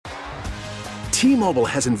T-Mobile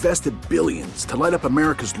has invested billions to light up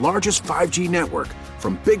America's largest 5G network,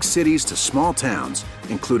 from big cities to small towns,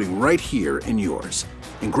 including right here in yours.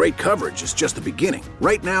 And great coverage is just the beginning.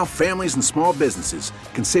 Right now, families and small businesses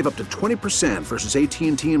can save up to 20% versus AT&T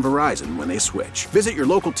and Verizon when they switch. Visit your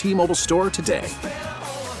local T-Mobile store today.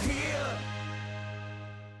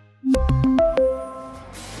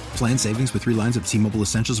 Plan savings with 3 lines of T-Mobile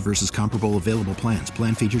Essentials versus comparable available plans.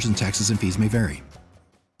 Plan features and taxes and fees may vary.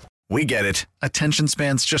 We get it. Attention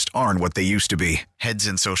spans just aren't what they used to be. Heads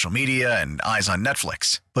in social media and eyes on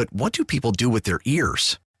Netflix. But what do people do with their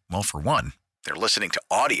ears? Well, for one, they're listening to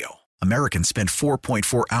audio. Americans spend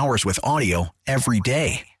 4.4 hours with audio every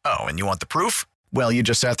day. Oh, and you want the proof? Well, you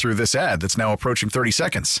just sat through this ad that's now approaching 30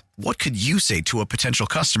 seconds. What could you say to a potential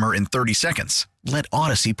customer in 30 seconds? Let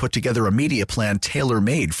Odyssey put together a media plan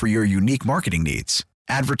tailor-made for your unique marketing needs.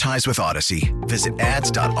 Advertise with Odyssey. Visit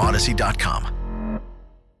ads.odyssey.com.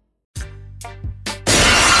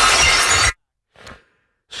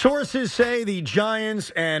 Sources say the Giants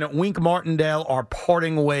and Wink Martendale are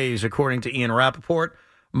parting ways, according to Ian Rappaport.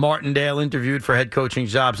 Martindale interviewed for head coaching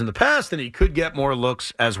jobs in the past, and he could get more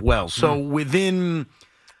looks as well. So within,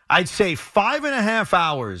 I'd say, 5.5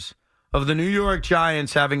 hours of the New York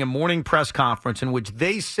Giants having a morning press conference in which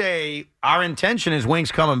they say, our intention is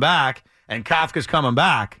Wink's coming back and Kafka's coming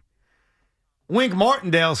back, Wink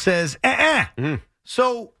Martendale says,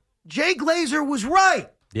 So Jay Glazer was right.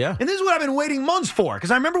 Yeah. And this is what I've been waiting months for, because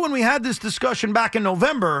I remember when we had this discussion back in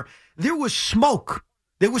November, there was smoke.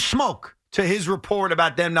 There was smoke to his report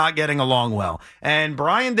about them not getting along well. And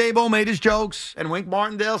Brian Daboll made his jokes, and Wink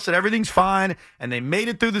Martendale said everything's fine, and they made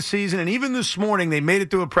it through the season. And even this morning, they made it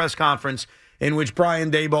through a press conference in which Brian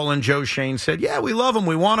Daboll and Joe Shane said, yeah, we love him,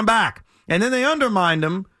 we want him back. And then they undermined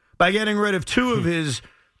him by getting rid of 2 of his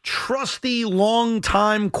trusty,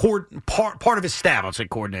 long-time part of his staff. I'll say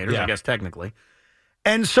coordinators, I guess, technically.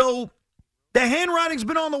 And so the handwriting's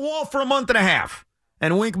been on the wall for a month and a half.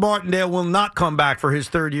 And Wink Martendale will not come back for his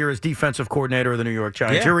 3rd year as defensive coordinator of the New York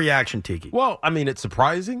Giants. Yeah. Your reaction, Tiki? Well, I mean, it's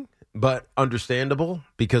surprising, but understandable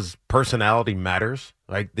because personality matters.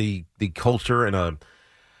 Like the culture and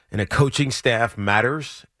a coaching staff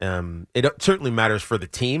matters. It certainly matters for the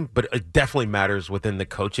team, but it definitely matters within the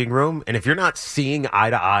coaching room. And if you're not seeing eye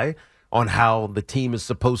to eye on how the team is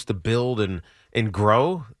supposed to build and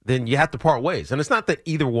grow, then you have to part ways. And it's not that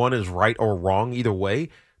either one is right or wrong either way,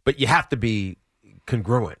 but you have to be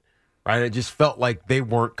congruent, right? It just felt like they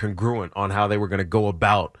weren't congruent on how they were going to go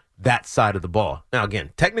about that side of the ball. Now,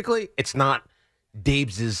 again, technically, it's not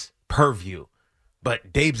Dabes' purview,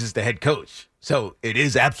 but Dabes is the head coach. So it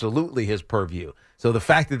is absolutely his purview. So the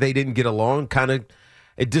fact that they didn't get along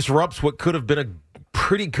it disrupts what could have been a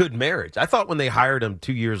pretty good marriage. I thought when they hired him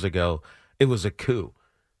 2 years ago, it was a coup.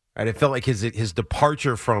 Right? It felt like his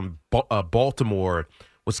departure from Baltimore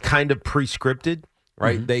was kind of pre-scripted.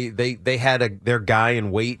 Right? Mm-hmm. They had their guy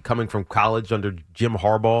in wait coming from college under Jim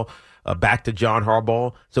Harbaugh back to John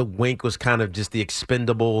Harbaugh. So Wink was kind of just the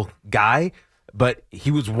expendable guy, but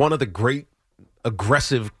he was one of the great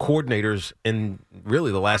aggressive coordinators in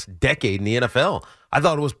really the last decade in the NFL. I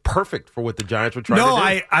thought it was perfect for what the Giants were trying to do. No,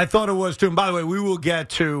 I thought it was too. And by the way, we will get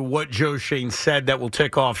to what Joe Shane said that will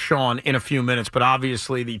tick off Sean in a few minutes. But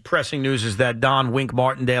obviously, the pressing news is that Don Wink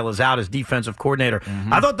Martendale is out as defensive coordinator.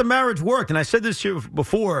 Mm-hmm. I thought the marriage worked. And I said this to you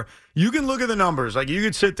before. You can look at the numbers. Like, you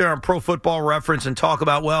could sit there on Pro Football Reference and talk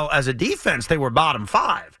about, well, as a defense, they were bottom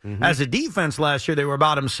 5. Mm-hmm. As a defense last year, they were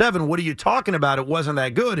bottom 7. What are you talking about? It wasn't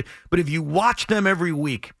that good. But if you watch them every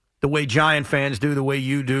week, the way Giant fans do, the way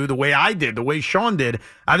you do, the way I did, the way Sean did,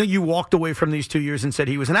 I think you walked away from these 2 years and said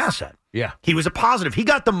he was an asset. Yeah. He was a positive. He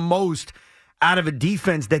got the most out of a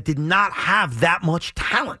defense that did not have that much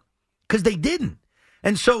talent because they didn't.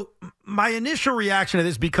 And so my initial reaction to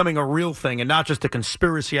this becoming a real thing and not just a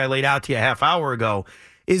conspiracy I laid out to you a half hour ago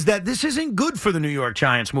is that this isn't good for the New York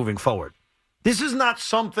Giants moving forward. This is not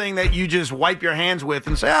something that you just wipe your hands with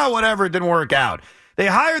and say, whatever, it didn't work out. They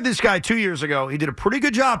hired this guy 2 years ago. He did a pretty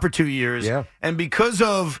good job for 2 years. Yeah. And because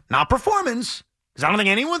of, not performance, because I don't think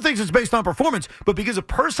anyone thinks it's based on performance, but because of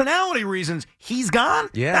personality reasons, he's gone.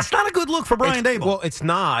 Yeah. That's not a good look for Brian Daboll. Well, it's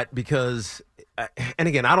not because, and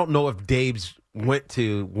again, I don't know if Dabes went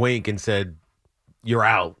to Wink and said, you're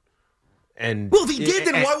out. And well, if he did,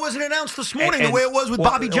 then why wasn't it announced this morning the way it was with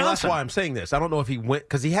Bobby Johnson? That's why I'm saying this. I don't know if he went,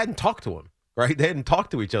 because he hadn't talked to him, right? They hadn't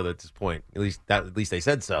talked to each other at this point. At least they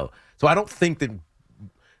said so. So I don't think that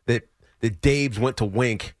Dabes went to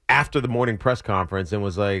Wink after the morning press conference and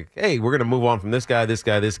was like, hey, we're going to move on from this guy. We're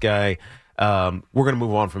going to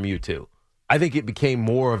move on from you too. I think it became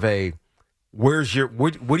more of a, what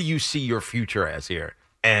do you see your future as here?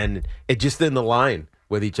 And it just in the line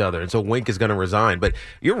with each other. And so Wink is going to resign. But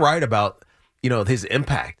you're right about, his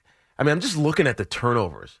impact. I mean, I'm just looking at the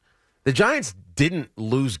turnovers. The Giants didn't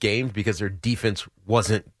lose games because their defense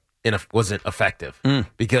wasn't effective.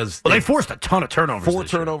 Because they forced a ton of turnovers. 4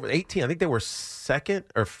 turnovers, 18. I think they were second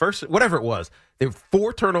or first, whatever it was. They were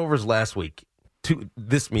 4 turnovers last week.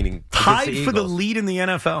 Meaning tied for the lead in the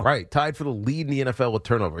NFL. Right, tied for the lead in the NFL with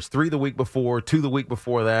turnovers. 3 the week before, 2 the week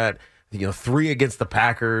before that. 3 against the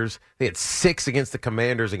Packers. They had 6 against the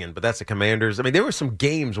Commanders again, but that's the Commanders. I mean, there were some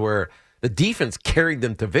games where the defense carried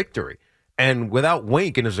them to victory. And without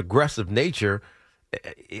Wink and his aggressive nature,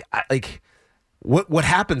 what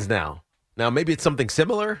happens now? Now, maybe it's something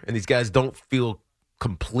similar, and these guys don't feel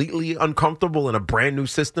completely uncomfortable in a brand new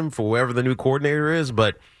system for whoever the new coordinator is,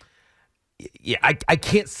 but yeah, I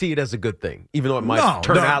can't see it as a good thing, even though it might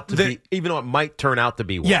turn out to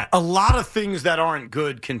be one. Yeah, a lot of things that aren't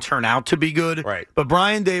good can turn out to be good. Right. But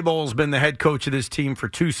Brian Daboll's been the head coach of this team for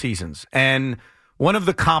 2 seasons, and one of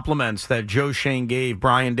the compliments that Joe Schoen gave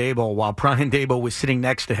Brian Daboll while Brian Daboll was sitting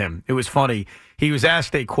next to him, it was funny. He was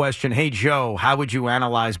asked a question, "Hey, Joe, how would you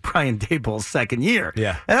analyze Brian Daboll's second year?"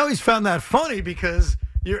 Yeah. And I always found that funny because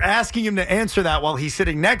you're asking him to answer that while he's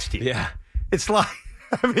sitting next to you. Yeah. It's like,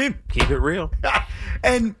 I mean, keep it real.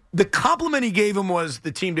 And the compliment he gave him was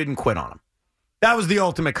the team didn't quit on him. That was the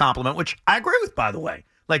ultimate compliment, which I agree with, by the way.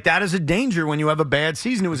 Like, that is a danger when you have a bad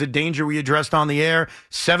season. It was a danger we addressed on the air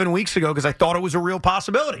 7 weeks ago because I thought it was a real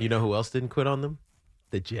possibility. You know who else didn't quit on them?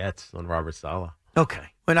 The Jets on Robert Saleh. Okay.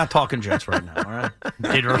 We're not talking Jets right now, all right?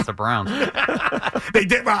 They did versus the Browns. They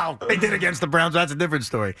did. Wow. They did against the Browns. That's a different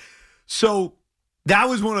story. So that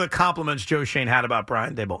was one of the compliments Joe Schoen had about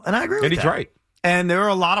Brian Daboll. And I agree with that. And he's right. And there are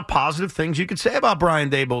a lot of positive things you could say about Brian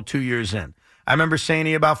Daboll 2 years in. I remember saying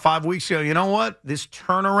to you about 5 weeks ago, you know what? This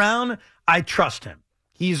turnaround, I trust him.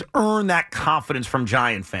 He's earned that confidence from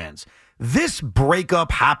Giant fans. This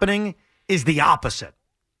breakup happening is the opposite.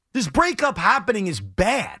 This breakup happening is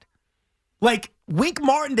bad. Like, Wink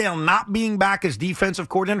Martendale not being back as defensive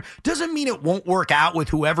coordinator doesn't mean it won't work out with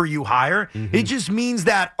whoever you hire. Mm-hmm. It just means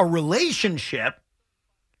that a relationship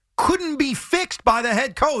couldn't be fixed by the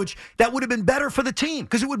head coach that would have been better for the team,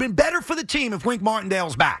 because it would have been better for the team if Wink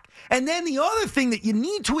Martindale's back. And then the other thing that you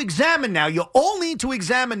need to examine now, you all need to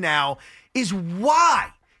examine now, is why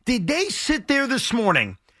did they sit there this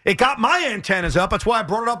morning? It got my antennas up. That's why I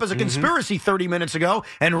brought it up as a conspiracy 30 minutes ago.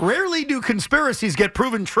 And rarely do conspiracies get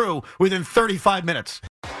proven true within 35 minutes.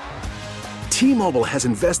 T-Mobile has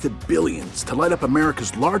invested billions to light up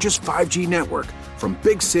America's largest 5G network, from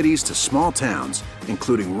big cities to small towns,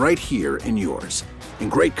 including right here in yours. And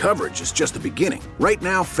great coverage is just the beginning. Right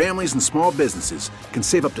now, families and small businesses can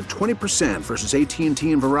save up to 20% versus AT&T and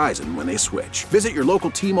Verizon when they switch. Visit your local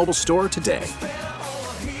T-Mobile store today.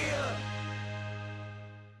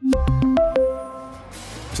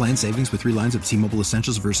 Plan savings with 3 lines of T-Mobile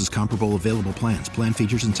Essentials versus comparable available plans. Plan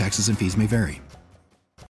features and taxes and fees may vary.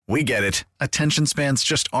 We get it. Attention spans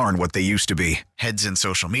just aren't what they used to be. Heads in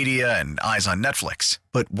social media and eyes on Netflix.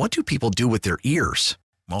 But what do people do with their ears?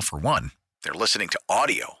 Well, for one, they're listening to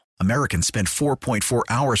audio. Americans spend 4.4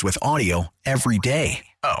 hours with audio every day.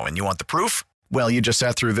 Oh, and you want the proof? Well, you just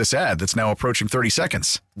sat through this ad that's now approaching 30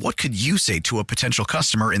 seconds. What could you say to a potential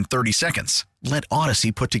customer in 30 seconds? Let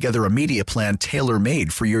Odyssey put together a media plan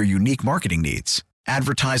tailor-made for your unique marketing needs.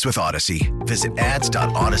 Advertise with Odyssey. Visit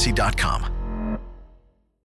ads.odyssey.com.